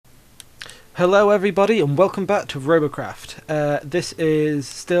Hello everybody and welcome back to RoboCraft. This is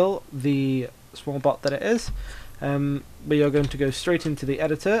still the small bot that it is. We are going to go straight into the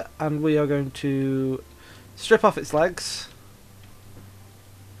editor and we are going to strip off its legs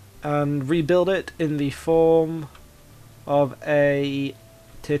and rebuild it in the form of a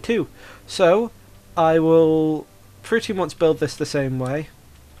tier 2. So I will pretty much build this the same way.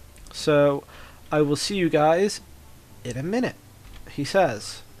 So I will see you guys in a minute, he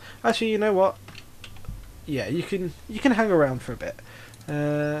says. Actually, you know what? Yeah, you can hang around for a bit.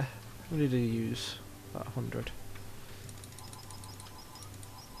 What did he use? About 100.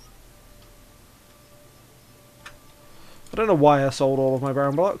 I don't know why I sold all of my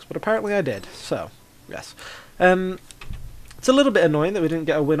brown blocks, but apparently I did. So, yes. It's a little bit annoying that we didn't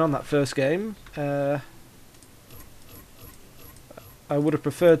get a win on that first game. I would have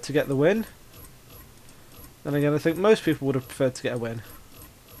preferred to get the win. Then again, I think most people would have preferred to get a win.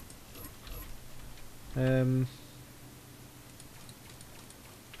 If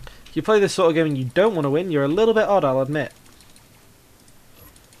you play this sort of game and you don't want to win, you're a little bit odd, I'll admit.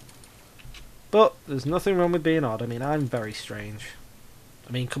 But there's nothing wrong with being odd. I mean, I'm very strange.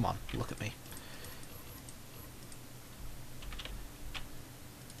 I mean, come on, look at me.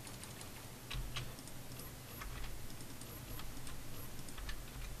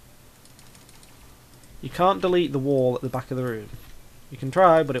 You can't delete the wall at the back of the room. You can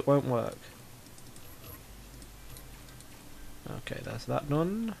try, but it won't work. Okay, there's that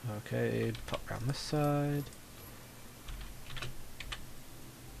done. Okay, pop around this side.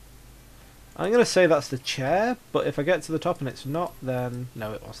 I'm going to say that's the chair, but if I get to the top and it's not, then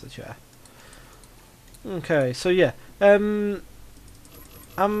no, it was the chair. Okay, so yeah. I'm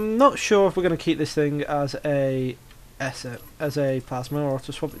not sure if we're going to keep this thing as a plasma or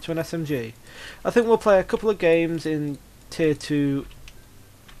to swap it to an SMG. I think we'll play a couple of games in tier 2.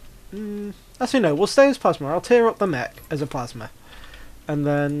 Actually no, we'll stay as plasma. I'll tear up the mech as a plasma. And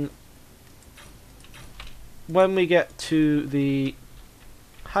then when we get to the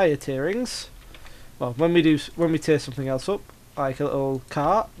higher tierings, well, when we tear something else up, like a little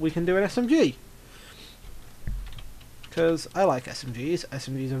car, we can do an SMG. Because I like SMGs.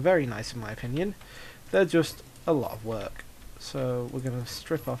 SMGs are very nice in my opinion. They're just a lot of work. So we're going to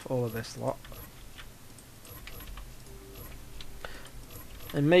strip off all of this lot.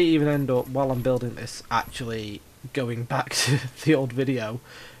 It may even end up, while I'm building this, actually going back to the old video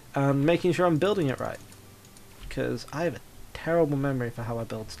and making sure I'm building it right. Because I have a terrible memory for how I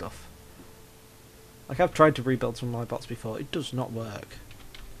build stuff. Like, I've tried to rebuild some of my bots before, it does not work.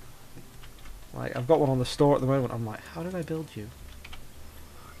 Like, I've got one on the store at the moment, I'm like, how did I build you?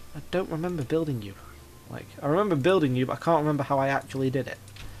 I don't remember building you. Like, I remember building you, but I can't remember how I actually did it.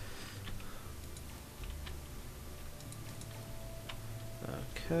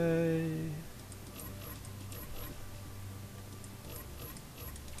 Okay.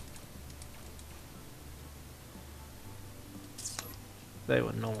 They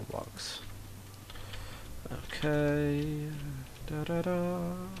were normal blocks. Okay. Da da da.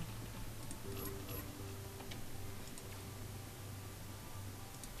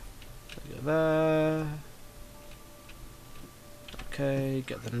 Go there. Okay,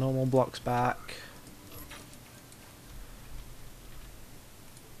 get the normal blocks back.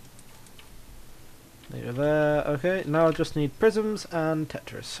 There you go there. Okay, now I just need prisms and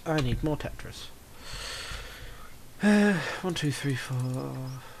tetras. I need more tetras. 1, 2, 3, 4,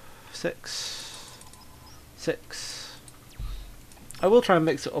 6. 6. I will try and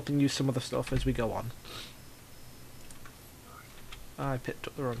mix it up and use some other stuff as we go on. I picked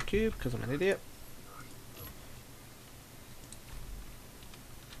up the wrong cube because I'm an idiot.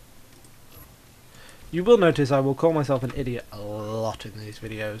 You will notice I will call myself an idiot a lot in these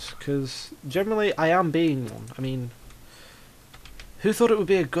videos, because generally I am being one. I mean, who thought it would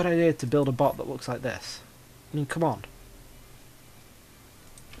be a good idea to build a bot that looks like this? I mean, come on.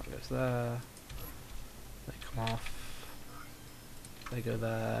 That goes there. They come off. They go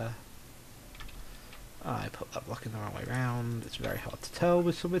there. I put that block in the wrong way round. It's very hard to tell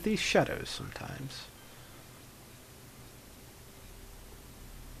with some of these shadows sometimes.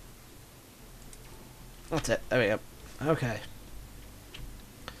 That's it. There we go. Okay.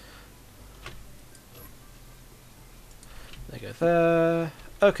 There you go there.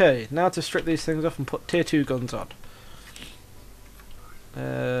 Okay, now to strip these things off and put tier 2 guns on.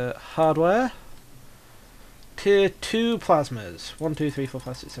 Hardware. Tier 2 plasmas. 1, 2, 3, 4,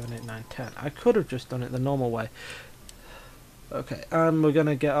 5, 6, 7, 8, 9, 10. I could have just done it the normal way. Okay, and we're going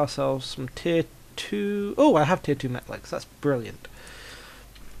to get ourselves some tier 2... Oh, I have tier 2 mech legs. That's brilliant.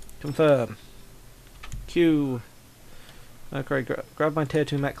 Confirm. Q. Okay, grab my tier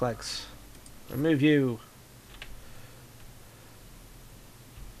 2 mech legs. Remove you.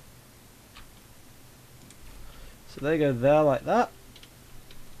 So they go there like that.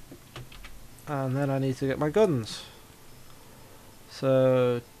 And then I need to get my guns.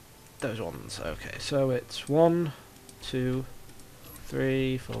 So those ones. Okay, so it's 1, 2,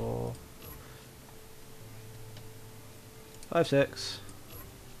 3, 4, 5, 6,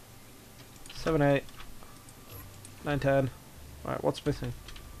 7, 8, 9, 10. Right, what's missing?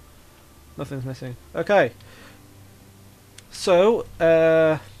 Nothing's missing. Okay. So,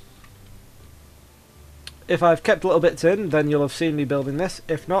 if I've kept little bits in, then you'll have seen me building this.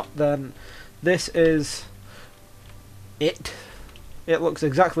 If not, then this is it. It looks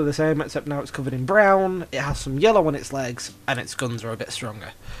exactly the same, except now it's covered in brown, it has some yellow on its legs, and its guns are a bit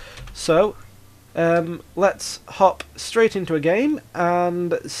stronger. So, let's hop straight into a game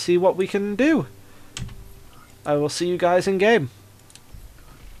and see what we can do. I will see you guys in game.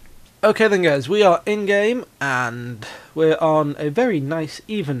 Okay then guys, we are in game, and we're on a very nice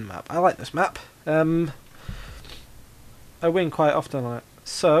even map. I like this map. I win quite often on it.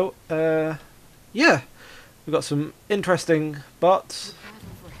 So, yeah. We've got some interesting bots.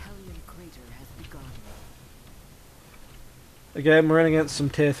 Again, we're in against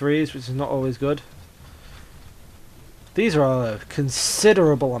some tier 3s, which is not always good. These are a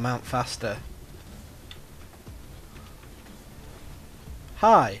considerable amount faster.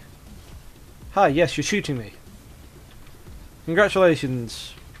 Hi. Hi, yes, you're shooting me.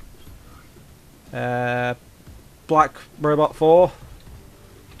 Congratulations. Black Robot 4.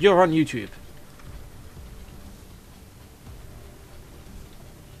 You're on YouTube.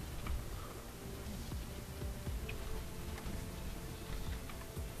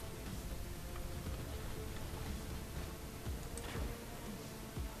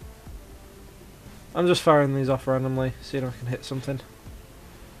 I'm just firing these off randomly, seeing if I can hit something.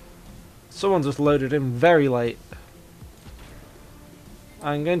 Someone just loaded in very late.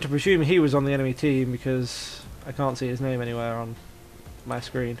 I'm going to presume he was on the enemy team because I can't see his name anywhere on my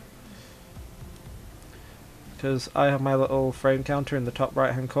screen. Because I have my little frame counter in the top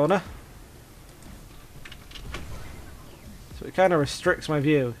right hand corner. So it kind of restricts my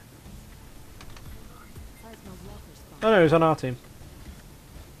view. Oh no, he's on our team.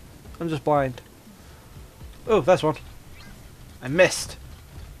 I'm just blind. Oh, that's one. I missed.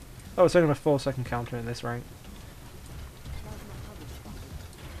 Oh, it's only my 4-second counter in this rank.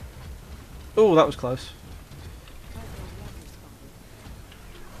 Oh, that was close.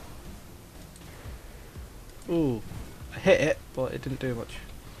 Ooh, I hit it, but it didn't do much.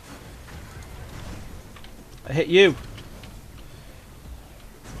 I hit you.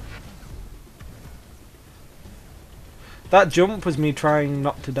 That jump was me trying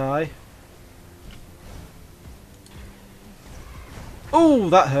not to die. Ooh,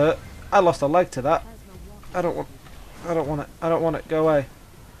 that hurt. I lost a leg to that. I don't want it. I don't want it. Go away.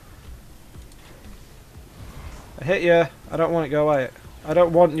 I hit you. I don't want it. Go away. I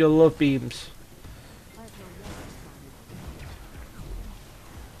don't want your love beams.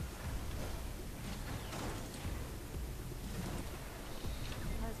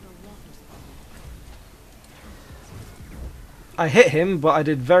 I hit him, but I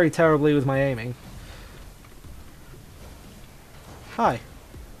did very terribly with my aiming. Hi.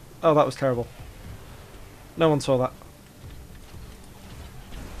 Oh, that was terrible. No one saw that.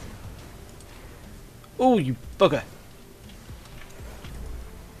 Oh, you bugger.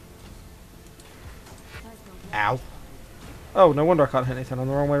 Ow. Oh, no wonder I can't hit anything. I'm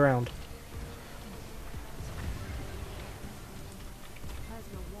the wrong way around.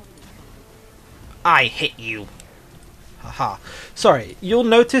 I hit you. Haha. Sorry, you'll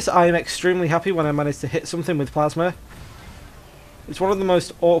notice I am extremely happy when I manage to hit something with plasma. It's one of the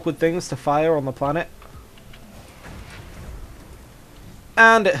most awkward things to fire on the planet.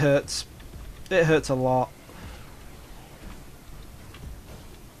 And it hurts. It hurts a lot.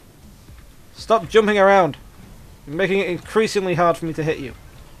 Stop jumping around. You're making it increasingly hard for me to hit you.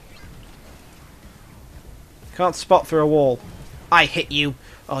 Can't spot through a wall. I hit you.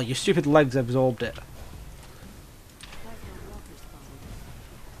 Oh, your stupid legs absorbed it.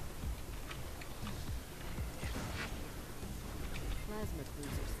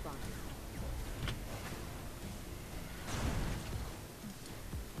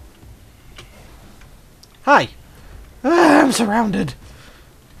 Hi! Ah, I'm surrounded!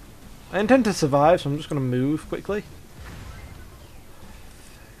 I intend to survive, so I'm just going to move quickly.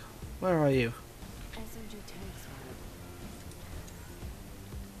 Where are you?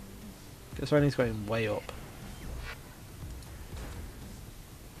 Guess I need to go way up.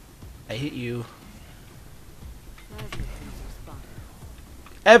 I hit you.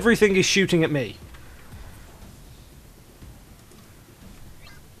 Everything is shooting at me.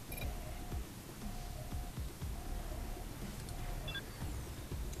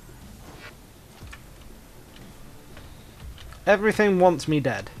 Everything wants me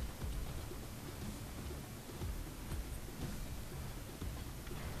dead.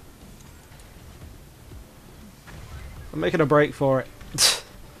 I'm making a break for it.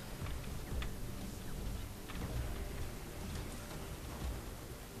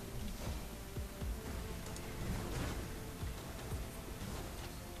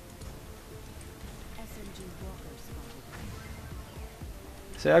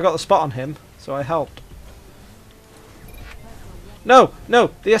 See, I got the spot on him, so I helped. No!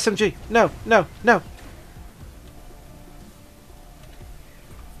 No! The SMG! No! No! No!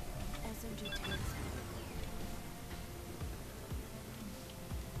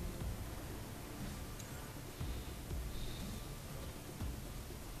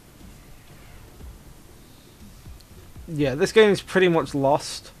 Yeah, this game is pretty much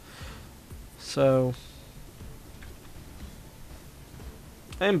lost. So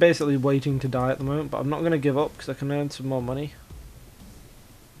I am basically waiting to die at the moment, but I'm not going to give up because I can earn some more money.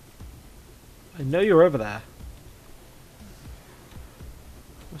 I know you're over there.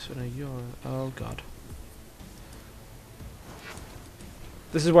 Oh god.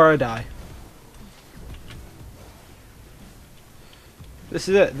 This is where I die. This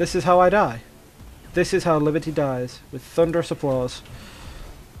is it. This is how I die. This is how Liberty dies, with thunderous applause.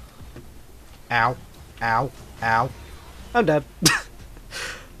 Ow. Ow. Ow. I'm dead.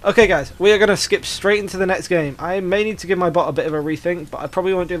 Okay guys, we are going to skip straight into the next game. I may need to give my bot a bit of a rethink, but I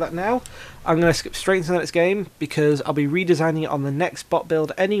probably won't do that now. I'm going to skip straight into the next game, because I'll be redesigning it on the next bot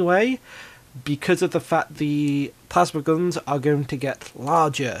build anyway, because of the fact the plasma guns are going to get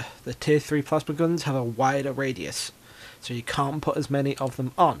larger. The tier 3 plasma guns have a wider radius, so you can't put as many of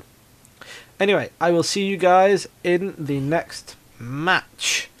them on. Anyway, I will see you guys in the next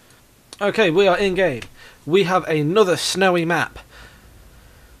match. Okay, we are in game. We have another snowy map.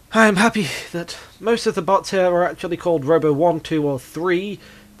 I'm happy that most of the bots here are actually called Robo 1, 2 or 3.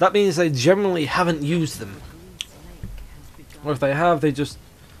 That means they generally haven't used them. Or if they have,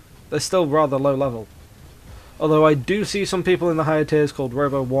 they're still rather low level. Although I do see some people in the higher tiers called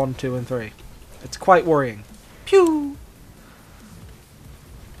Robo 1, 2 and 3. It's quite worrying. Pew!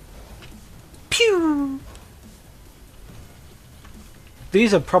 Pew!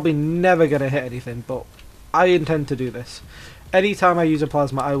 These are probably never going to hit anything, but I intend to do this. Anytime I use a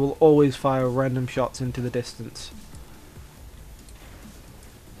plasma, I will always fire random shots into the distance.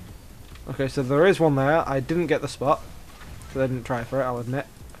 Okay, so there is one there. I didn't get the spot, so I didn't try for it, I'll admit.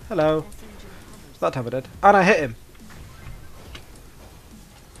 Hello. That time I did. And I hit him.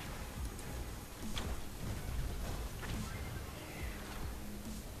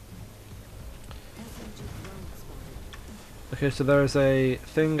 Okay, so there is a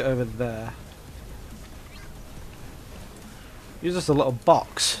thing over there. You're just a little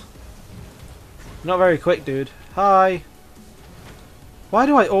box. Not very quick, dude. Hi! Why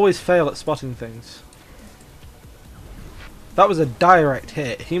do I always fail at spotting things? That was a direct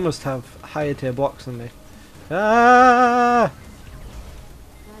hit. He must have higher tier blocks than me. Ah!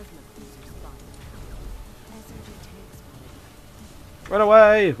 Run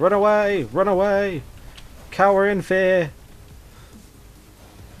away! Run away! Run away! Cower in fear!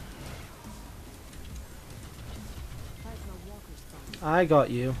 I got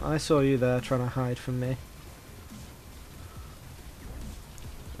you. I saw you there trying to hide from me.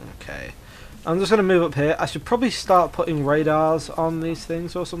 Okay. I'm just going to move up here. I should probably start putting radars on these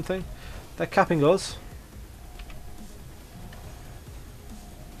things or something. They're capping us.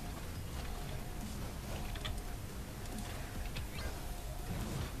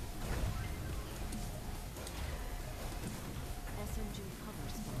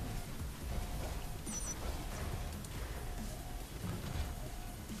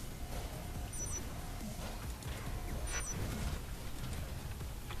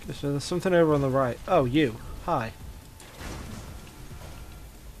 So there's something over on the right. Oh, you. Hi.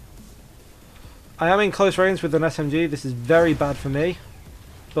 I am in close range with an SMG. This is very bad for me.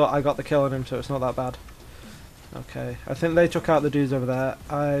 But I got the kill on him, so it's not that bad. Okay. I think they took out the dudes over there.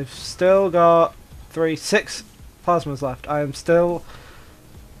 I've still got 6 plasmas left. I am still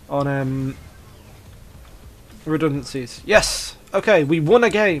on redundancies. Yes! Okay, we won a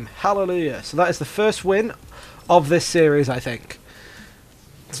game. Hallelujah. So that is the first win of this series, I think.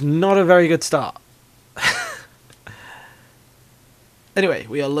 It's not a very good start. Anyway,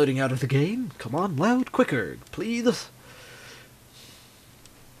 we are loading out of the game. Come on, load quicker, please.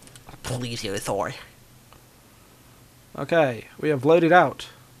 Please, you Thor. Okay, we have loaded out.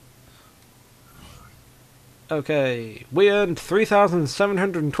 Okay, we earned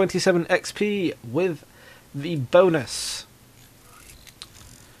 3,727 XP with the bonus.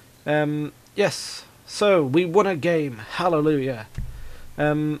 Yes, so we won a game. Hallelujah.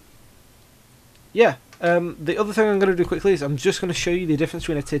 Yeah, the other thing I'm going to do quickly is I'm just going to show you the difference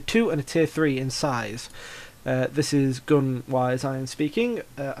between a tier 2 and a tier 3 in size. This is gun-wise I am speaking.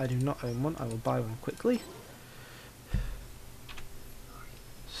 I do not own one. I will buy one quickly.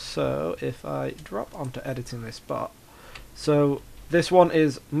 So if I drop onto editing this bot, so this one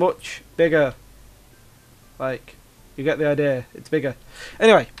is much bigger. Like, you get the idea. It's bigger.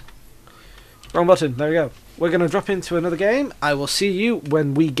 Anyway, wrong button. There we go. We're going to drop into another game. I will see you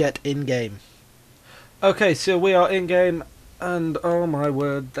when we get in game. Okay, so we are in game, and oh my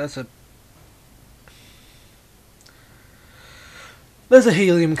word, there's a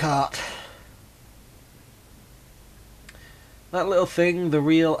helium cart. That little thing, the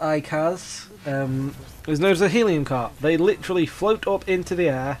real ICAS, is known as a helium cart. They literally float up into the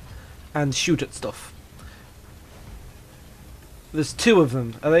air and shoot at stuff. There's 2 of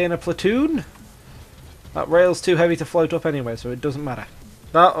them. Are they in a platoon? That rail's too heavy to float up anyway, so it doesn't matter.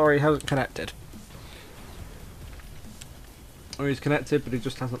 That, or he hasn't connected. Or he's connected, but he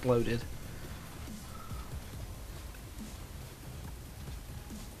just hasn't loaded.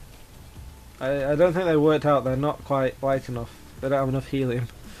 I don't think they worked out. They're not quite light enough. They don't have enough helium.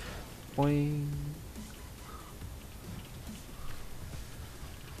 Boing.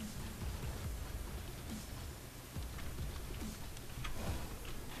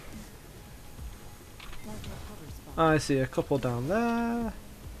 I see a couple down there.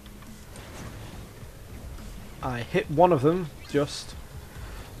 I hit one of them, just.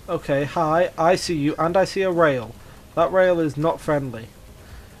 Okay, hi, I see you, and I see a rail. That rail is not friendly.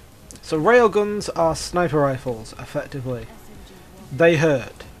 So rail guns are sniper rifles, effectively. They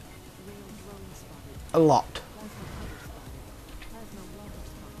hurt. A lot.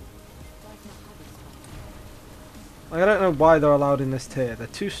 I don't know why they're allowed in this tier. They're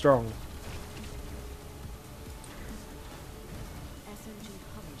too strong.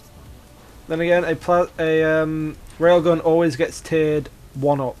 Then again, a railgun always gets tiered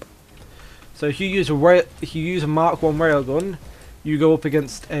 1 up. So if you use a Mark 1 railgun, you go up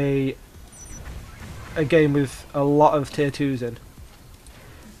against a game with a lot of tier 2s in.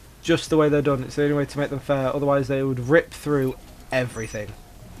 Just the way they're done. It's the only way to make them fair. Otherwise, they would rip through everything.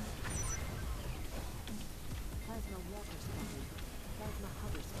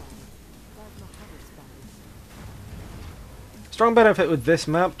 Strong benefit with this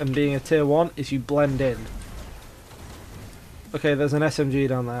map and being a tier 1 is you blend in. Okay, there's an SMG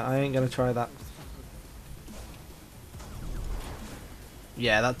down there. I ain't gonna try that.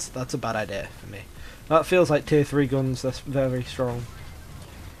 Yeah, that's a bad idea for me. That feels like tier 3 guns. That's very strong.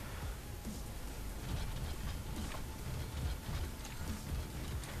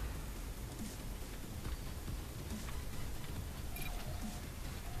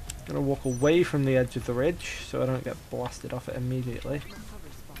 I'm gonna walk away from the edge of the ridge so I don't get blasted off it immediately.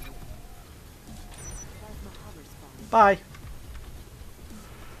 Bye.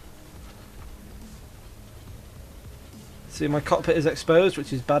 See, my cockpit is exposed,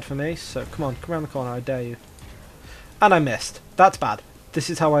 which is bad for me, so come on, come around the corner, I dare you. And I missed. That's bad. This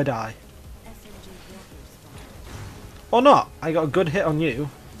is how I die. Or not. I got a good hit on you.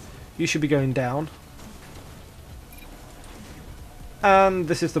 You should be going down. And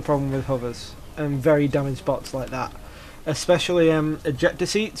this is the problem with hovers and very damaged bots like that. Especially ejector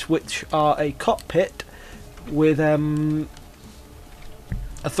seats, which are a cockpit with a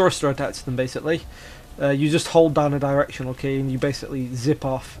thruster attached to them, basically. You just hold down a directional key and you basically zip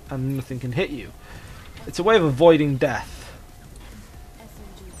off and nothing can hit you. It's a way of avoiding death.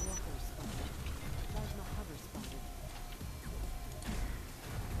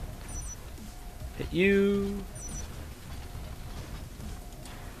 Hit you.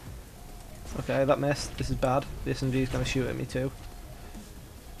 Okay, that missed. This is bad. The SMG is going to shoot at me too.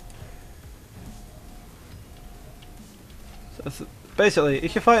 So basically,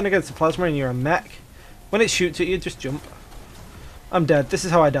 if you're fighting against a plasma and you're a mech, when it shoots at you, just jump. I'm dead. This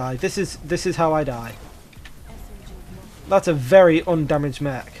is how I die. This is how I die. That's a very undamaged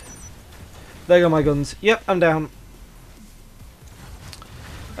mech. There go my guns. Yep, I'm down.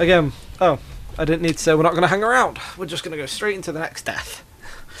 Again. Oh, I didn't need to say we're not going to hang around. We're just going to go straight into the next death.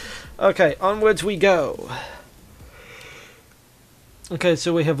 Okay, onwards we go. Okay,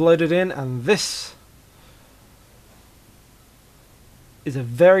 so we have loaded in, and this is a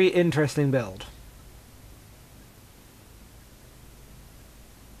very interesting build.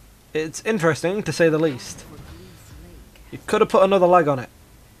 It's interesting, to say the least. You could have put another leg on it.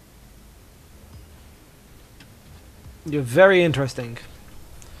 You're very interesting.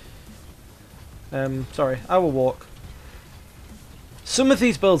 Sorry, I will walk. Some of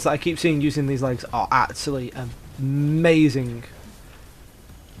these builds that I keep seeing using these legs are actually amazing.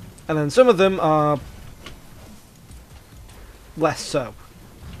 And then some of them are less so.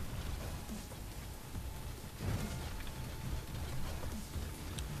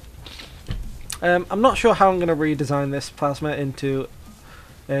 I'm not sure how I'm going to redesign this plasma into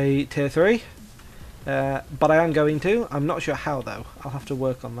a tier 3. But I am going to. I'm not sure how though. I'll have to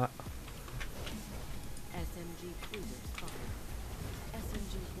work on that.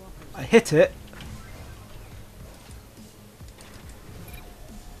 I hit it.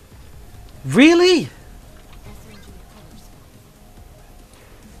 Really?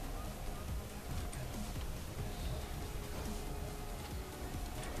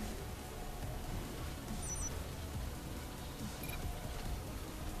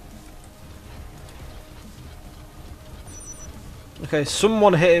 Okay,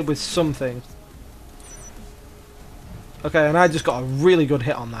 someone hit it with something. Okay, and I just got a really good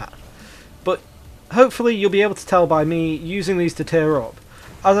hit on that. But hopefully you'll be able to tell by me using these to tier up.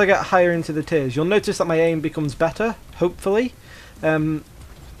 As I get higher into the tiers, you'll notice that my aim becomes better, hopefully.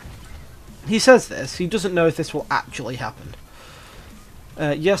 He says this, he doesn't know if this will actually happen.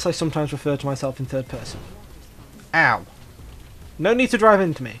 Yes, I sometimes refer to myself in third person. Ow. No need to drive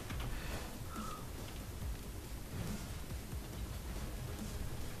into me.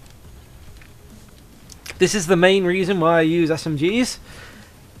 This is the main reason why I use SMGs.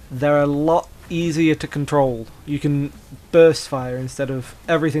 They're a lot easier to control. You can burst fire instead of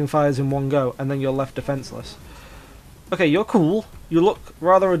everything fires in one go and then you're left defenseless. Okay, you're cool. You look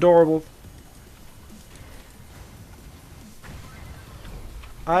rather adorable.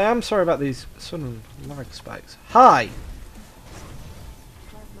 I am sorry about these sudden lag spikes. Hi!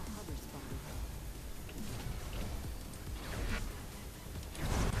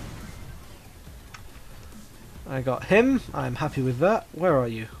 I got him. I'm happy with that. Where are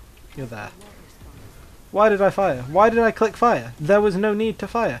you? You're there. Why did I fire? Why did I click fire? There was no need to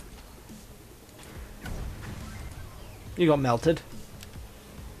fire. You got melted.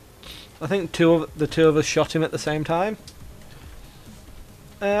 I think the two of us shot him at the same time.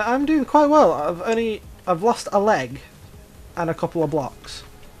 I'm doing quite well. I've lost a leg and a couple of blocks.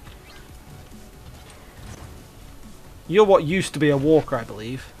 You're what used to be a walker, I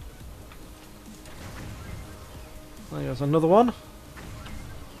believe. There's another one.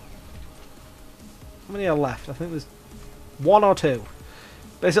 How many are left? I think there's one or two.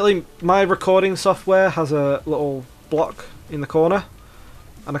 Basically, my recording software has a little block in the corner,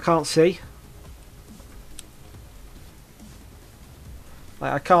 and I can't see.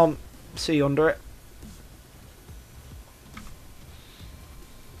 Like, I can't see under it.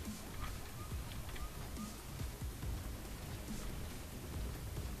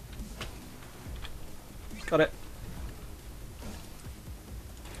 Got it.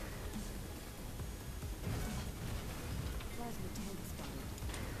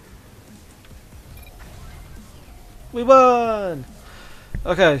 We won!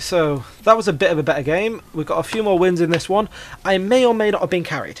 Okay, so that was a bit of a better game. We've got a few more wins in this one. I may or may not have been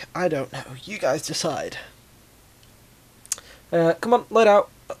carried. I don't know. You guys decide. Come on, let out.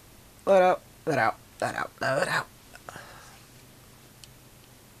 Let out. Let out. Let out. Let out.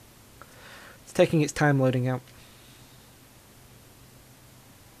 It's taking its time loading out.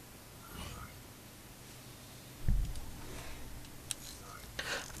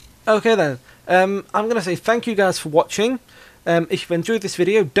 Okay then. I'm going to say thank you guys for watching. If you've enjoyed this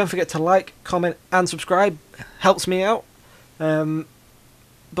video, don't forget to like, comment and subscribe. Helps me out.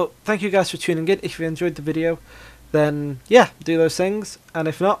 But thank you guys for tuning in. If you enjoyed the video, then yeah, do those things. And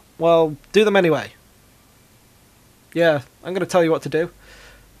if not, well, do them anyway. Yeah, I'm going to tell you what to do.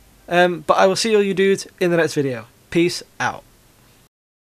 But I will see all you dudes in the next video. Peace out.